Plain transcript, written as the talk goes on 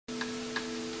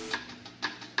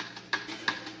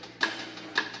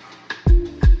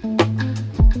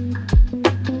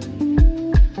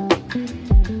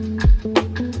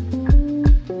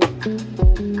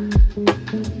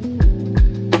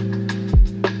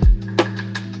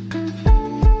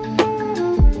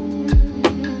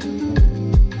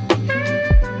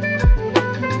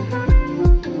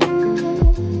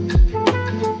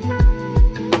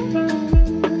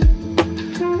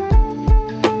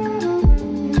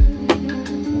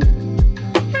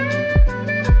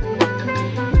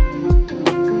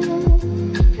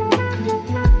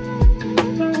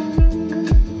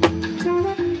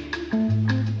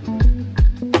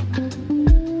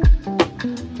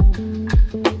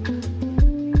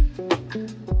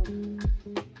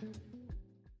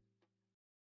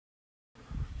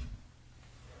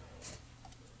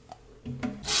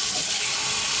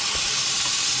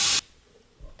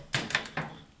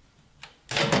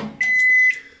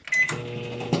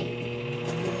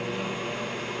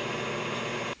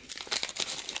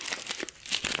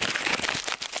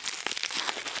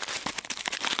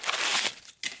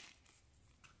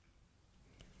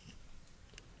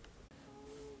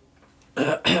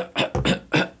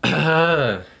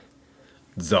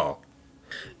So,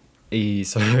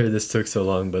 sorry this took so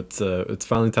long, but it's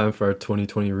finally time for our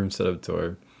 2020 room setup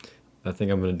tour. I think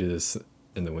I'm gonna do this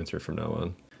in the winter from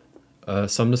now on.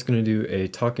 So I'm just gonna do a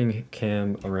talking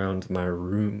cam around my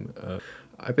room.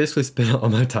 I basically spent all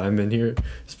my time in here,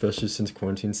 especially since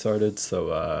quarantine started.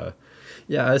 So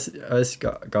yeah, I just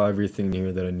got everything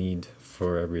here that I need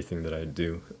for everything that I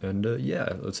do. And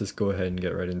yeah, let's just go ahead and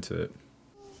get right into it.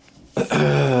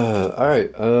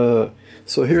 Alright,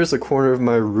 so here's the corner of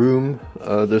my room.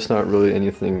 There's not really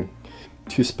anything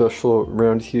too special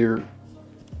around here.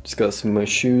 Just got some of my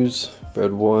shoes,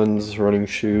 red ones, running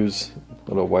shoes,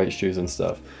 little white shoes and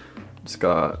stuff. Just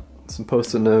got some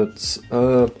post-it notes.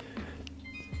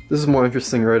 This is more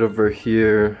interesting right over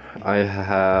here. I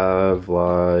have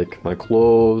like my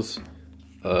clothes.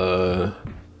 I've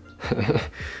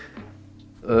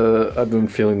been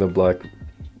feeling the black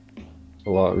a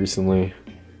lot recently,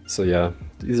 so yeah,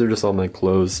 these are just all my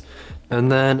clothes.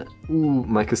 And then, ooh,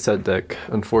 my cassette deck.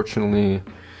 Unfortunately,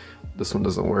 this one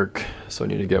doesn't work, so I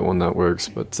need to get one that works.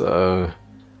 But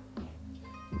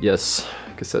yes,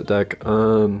 cassette deck.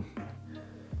 Some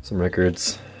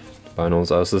records,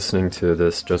 vinyls. I was listening to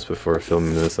this just before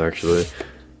filming this, actually.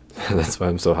 That's why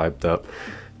I'm so hyped up.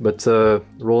 But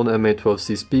Roland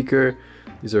MA12C speaker.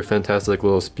 These are fantastic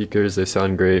little speakers. They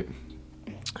sound great.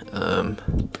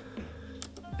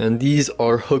 And these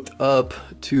are hooked up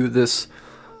to this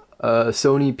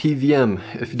Sony PVM.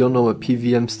 If you don't know what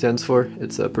PVM stands for,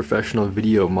 it's a professional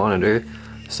video monitor.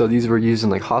 So these were used in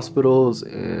like hospitals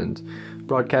and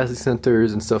broadcasting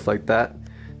centers and stuff like that.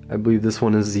 I believe this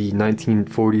one is the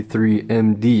 1943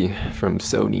 MD from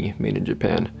Sony, made in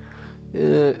Japan.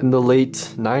 In the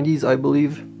late 90s, I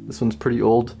believe. This one's pretty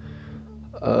old.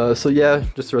 So yeah,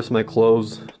 just the rest of my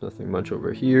clothes. Nothing much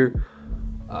over here.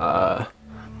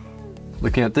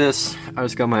 Looking at this, I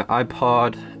just got my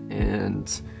iPod, and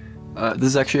this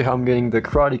is actually how I'm getting the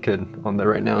Karate Kid on there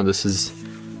right now. This is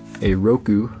a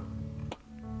Roku.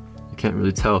 You can't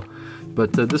really tell,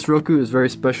 but this Roku is very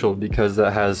special because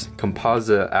it has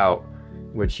composite out,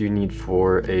 which you need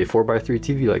for a 4x3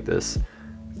 TV like this.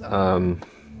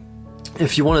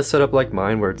 If you want to set up like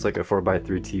mine, where it's like a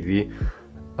 4x3 TV,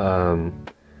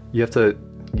 you have to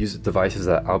use devices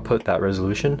that output that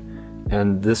resolution.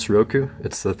 And this Roku,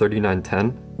 it's the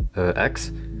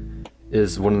 3910X,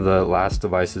 is one of the last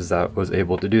devices that was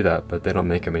able to do that, but they don't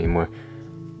make them anymore.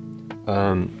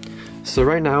 So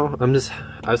right now, I just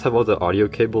have all the audio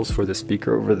cables for the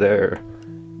speaker over there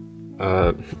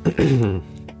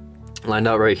lined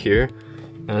out right here,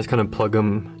 and I just kind of plug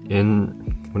them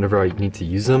in whenever I need to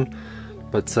use them.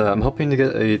 But I'm hoping to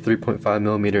get a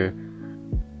 3.5mm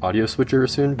audio switcher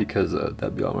soon, because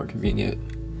that'd be a lot more convenient.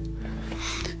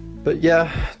 But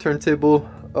yeah, turntable.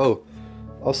 Oh,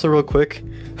 also real quick,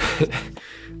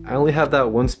 I only have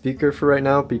that one speaker for right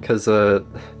now because I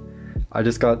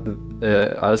just got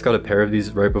a pair of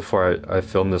these right before I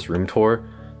filmed this room tour,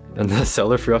 and the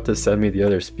seller forgot to send me the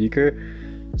other speaker.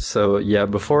 So yeah,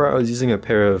 before I was using a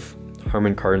pair of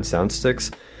Harman Kardon sound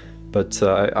sticks, but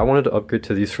I wanted to upgrade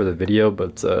to these for the video,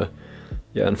 but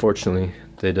yeah, unfortunately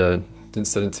they didn't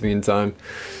send it to me in time.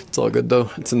 It's all good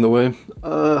though, it's in the way.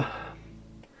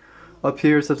 Up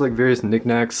here it says like various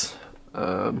knickknacks.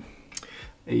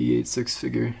 88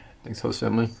 figure, thanks host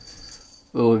family.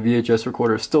 Little VHS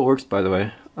recorder, still works by the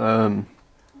way.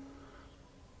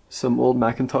 Some old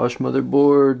Macintosh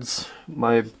motherboards.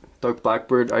 My Dark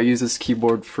Blackbird, I use this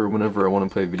keyboard for whenever I want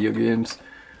to play video games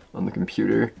on the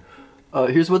computer.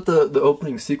 Here's what the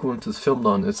opening sequence is filmed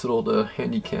on. It's an old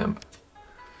Handycam.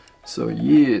 So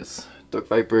yes, Duck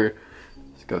Viper.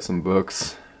 It's got some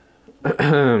books.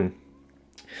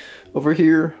 Over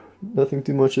here, nothing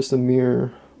too much, just a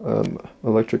mirror,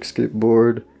 electric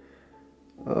skateboard,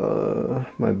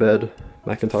 my bed,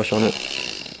 Macintosh on it.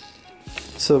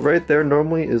 So right there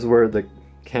normally is where the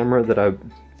camera that I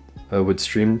would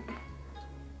stream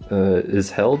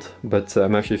is held, but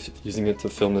I'm actually using it to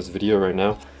film this video right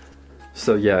now.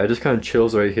 So yeah, it just kind of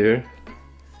chills right here,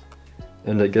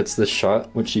 and it gets this shot,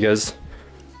 which you guys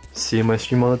see in my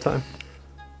stream all the time.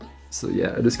 So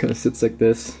yeah, it just kind of sits like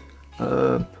this.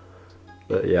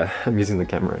 But yeah, I'm using the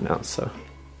camera right now, so.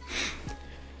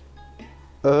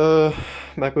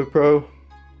 MacBook Pro.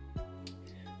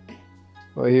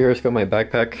 Right here, it's got my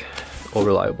backpack. All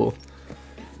reliable.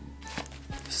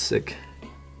 Sick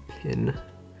pin.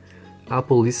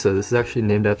 Apple Lisa. This is actually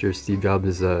named after Steve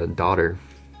Jobs' daughter.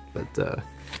 But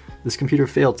this computer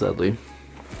failed, sadly.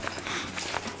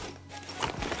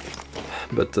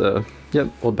 But yep,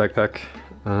 old backpack.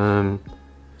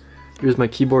 Here's my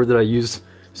keyboard that I use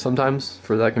sometimes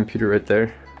for that computer right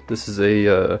there. This is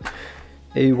a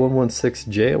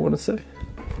A116J, I want to say.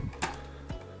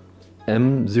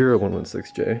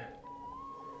 M0116J.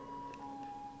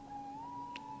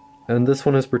 And this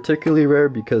one is particularly rare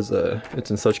because it's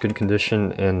in such good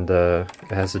condition, and it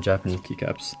has the Japanese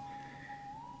keycaps,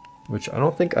 which I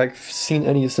don't think I've seen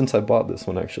any since I bought this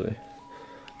one, actually.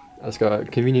 It's got a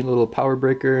convenient little power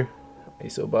breaker,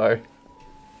 ISO bar.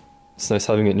 It's nice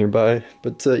having it nearby,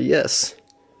 but yes.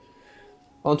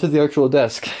 Onto the actual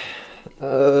desk.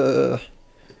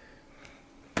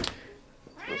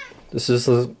 This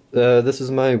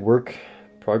is my work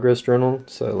progress journal,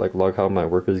 so I like log how my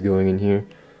work is going in here.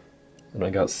 And I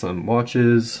got some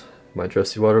watches, my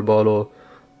trusty water bottle,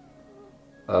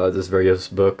 just various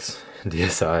books,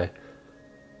 DSI.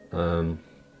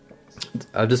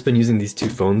 I've just been using these two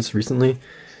phones recently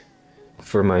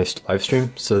for my live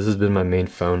stream, so this has been my main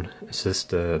phone. It's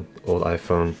just an old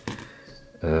iPhone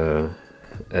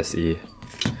SE.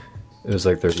 It was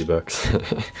like 30 bucks.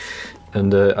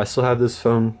 And I still have this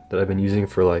phone that I've been using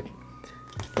for like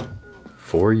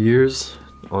 4 years,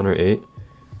 on or 8.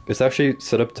 It's actually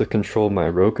set up to control my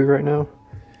Roku right now,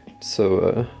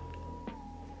 so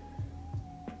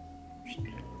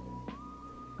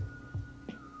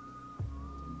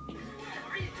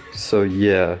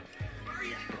yeah.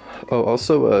 Oh,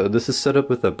 also this is set up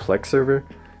with a Plex server,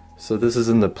 so this is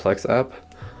in the Plex app,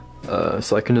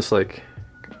 so I can just like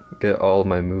get all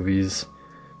my movies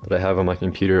that I have on my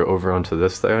computer over onto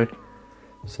this guy.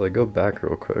 So I go back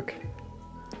real quick.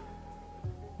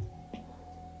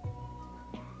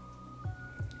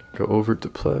 Go over to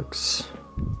Plex.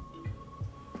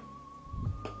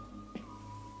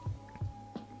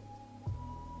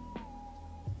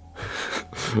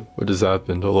 What just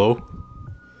happened? Hello?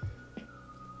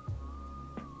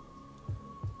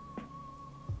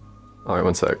 Alright,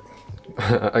 one sec.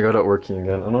 I got it working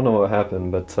again. I don't know what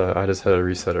happened, but I just had to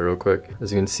reset it real quick.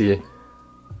 As you can see,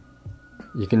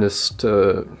 you can just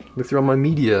look through all my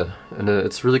media, and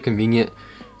it's really convenient.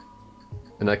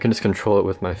 And I can just control it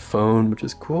with my phone, which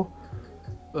is cool.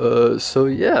 So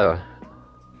yeah.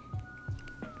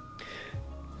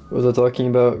 What was I talking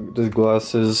about? The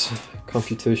glasses,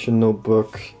 computation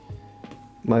notebook,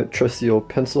 my trusty old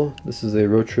pencil. This is a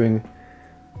Rotring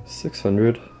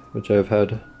 600, which I've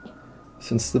had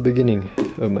since the beginning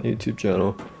of my YouTube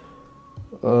channel.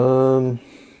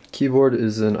 Keyboard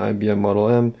is an IBM Model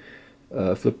M.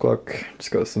 Flip clock, it's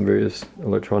got some various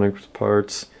electronics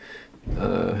parts.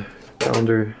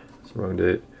 Calendar, it's the wrong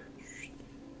date.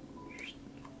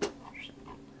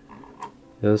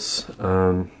 Yes,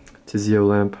 Tizio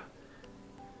lamp.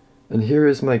 And here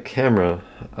is my camera.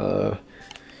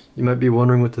 You might be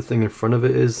wondering what the thing in front of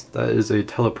it is. That is a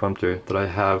teleprompter that I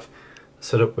have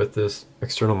set up with this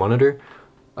external monitor.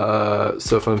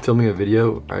 So if I'm filming a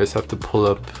video, I just have to pull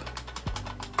up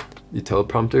the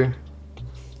teleprompter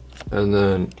and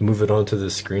then move it onto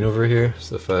the screen over here.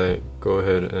 So if I go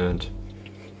ahead and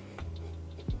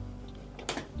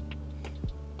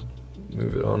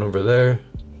move it on over there,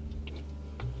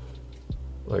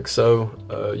 like so,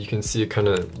 you can see it kind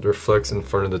of reflects in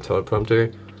front of the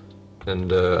teleprompter,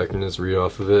 and I can just read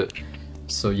off of it.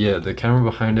 So yeah, the camera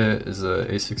behind it is a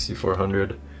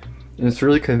A6400, and it's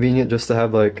really convenient just to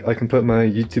have, like, I can put my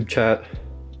YouTube chat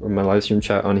or my live stream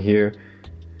chat on here,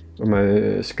 or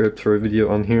my script for a video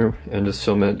on here, and just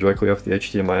film it directly off the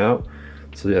HDMI out.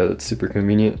 So yeah, that's super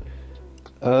convenient.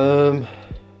 The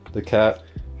cat.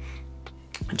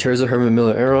 Chair's a Herman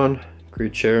Miller Aeron,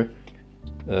 great chair,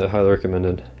 highly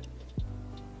recommended.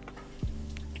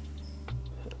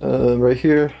 Right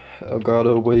here,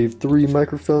 Elgato Wave 3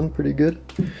 microphone, pretty good.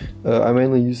 I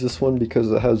mainly use this one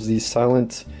because it has the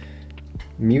silent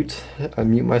mute. I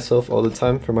mute myself all the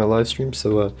time for my live stream,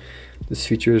 so this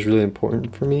feature is really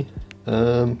important for me.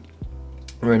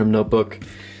 Random notebook,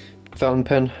 fountain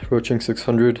pen, Rotring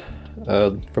 600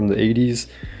 from the 80s.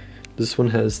 This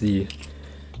one has the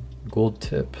gold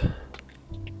tip.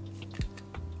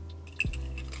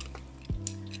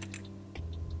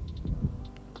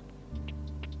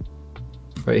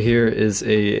 Right here is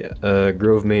a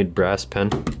Grove Made brass pen.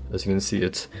 As you can see,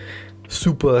 it's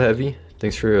super heavy.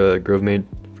 Thanks for Grove Made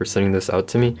for sending this out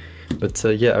to me. But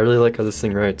yeah, I really like how this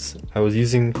thing writes. I was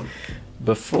using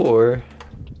before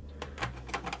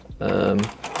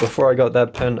I got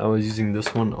that pen, I was using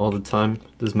this one all the time.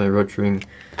 This is my Rotring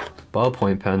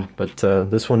ballpoint pen, but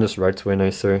this one just writes way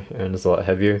nicer and is a lot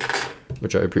heavier,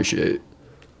 which I appreciate.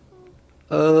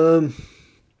 Sun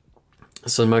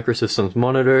Microsystems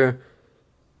monitor.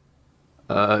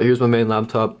 Here's my main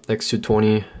laptop,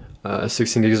 X220,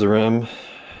 16 gigs of RAM,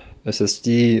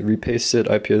 SSD, repasted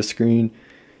IPS screen,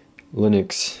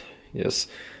 Linux, yes.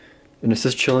 And it's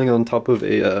just chilling on top of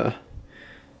a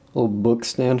little book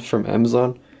stand from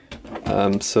Amazon.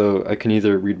 So I can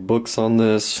either read books on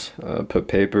this, put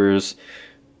papers,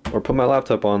 or put my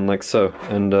laptop on like so.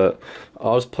 And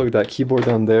I'll just plug that keyboard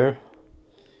down there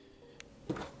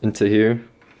into here.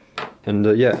 And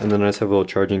yeah, and then I just have a little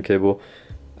charging cable.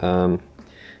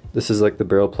 This is like the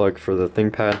barrel plug for the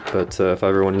ThinkPad, but if I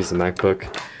ever want to use the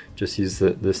MacBook, just use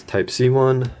this Type-C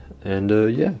one. And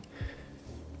yeah.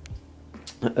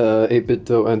 8-bit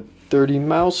though and 30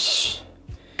 mouse.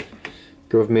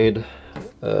 Grove made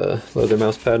leather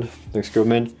mouse pad. Thanks, Grove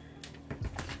made.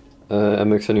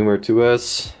 MX Anywhere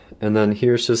 2S. And then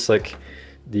here's just like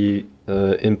the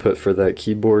input for that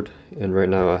keyboard. And right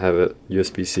now I have a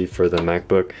USB-C for the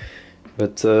MacBook.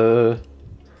 But got a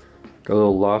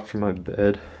little loft for my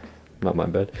bed. Not my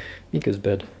bed, Mika's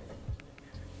bed.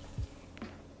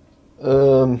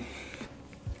 Panasonic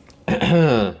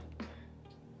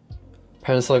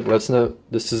Let's Note.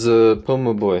 This is a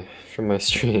Pomo Boy from my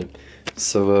stream.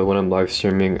 So when I'm live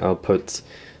streaming, I'll put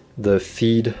the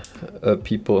feed of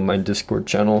people in my Discord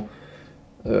channel,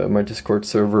 my Discord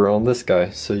server on this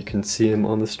guy, so you can see him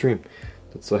on the stream.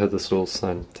 So I had this little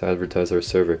sign to advertise our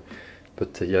server.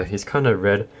 But yeah, he's kind of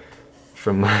red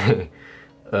from my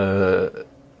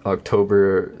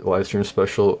October live stream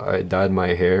special. I dyed my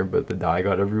hair, but the dye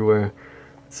got everywhere.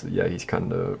 So yeah, he's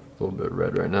kind of a little bit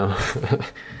red right now.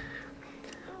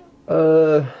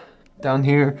 Down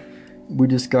here, we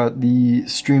just got the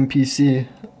stream PC,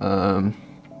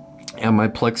 and my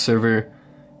Plex server,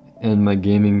 and my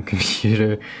gaming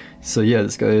computer. So yeah,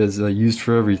 this guy is used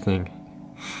for everything.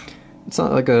 It's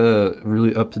not like a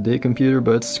really up-to-date computer,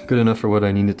 but it's good enough for what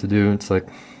I need it to do. It's like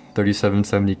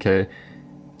 3770K,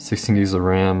 16 gigs of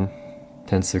RAM,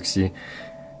 1060,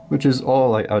 which is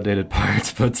all like outdated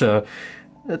parts, but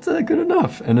it's good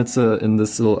enough. And it's in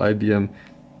this little IBM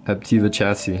Aptiva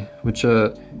chassis, which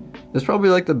is probably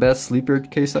like the best sleeper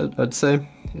case I'd say.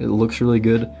 It looks really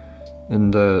good,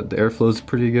 and the airflow is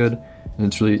pretty good, and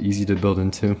it's really easy to build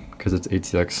into because it's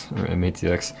ATX or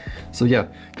MATX. So yeah,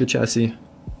 good chassis.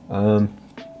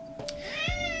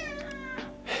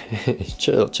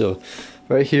 Chill.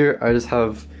 Right here, I just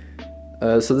have.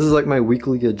 So this is like my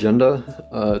weekly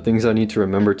agenda. Things I need to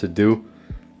remember to do.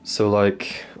 So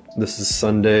like this is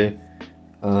Sunday.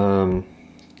 I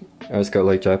just got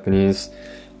like Japanese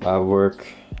lab work.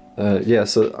 Yeah,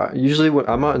 so usually when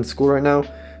I'm not in school right now,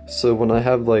 so when I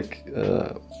have like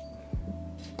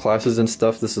classes and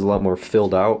stuff, this is a lot more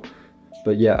filled out.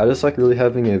 But yeah, I just like really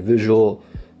having a visual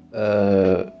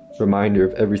reminder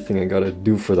of everything I gotta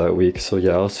do for that week. So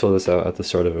yeah, I'll fill this out at the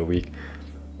start of a week.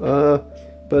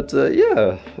 But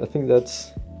yeah, I think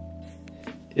that's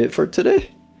it for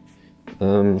today.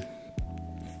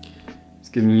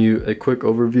 Just giving you a quick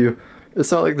overview. It's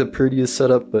not like the prettiest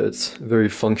setup, but it's very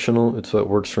functional. It's what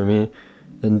works for me.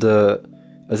 And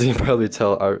as you can probably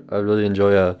tell, I really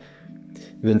enjoy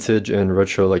vintage and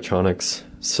retro electronics.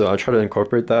 So I try to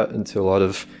incorporate that into a lot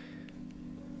of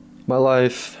my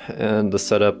life and the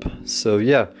setup. So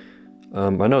yeah, I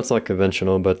know it's not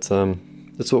conventional, but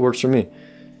it's what works for me.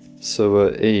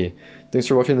 So hey, thanks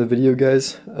for watching the video,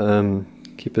 guys.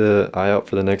 Keep an eye out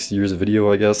for the next year's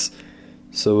video, I guess.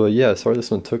 So yeah, sorry this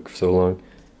one took so long.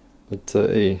 But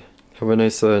hey, have a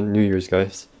nice New Year's,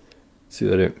 guys. See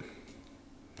you later.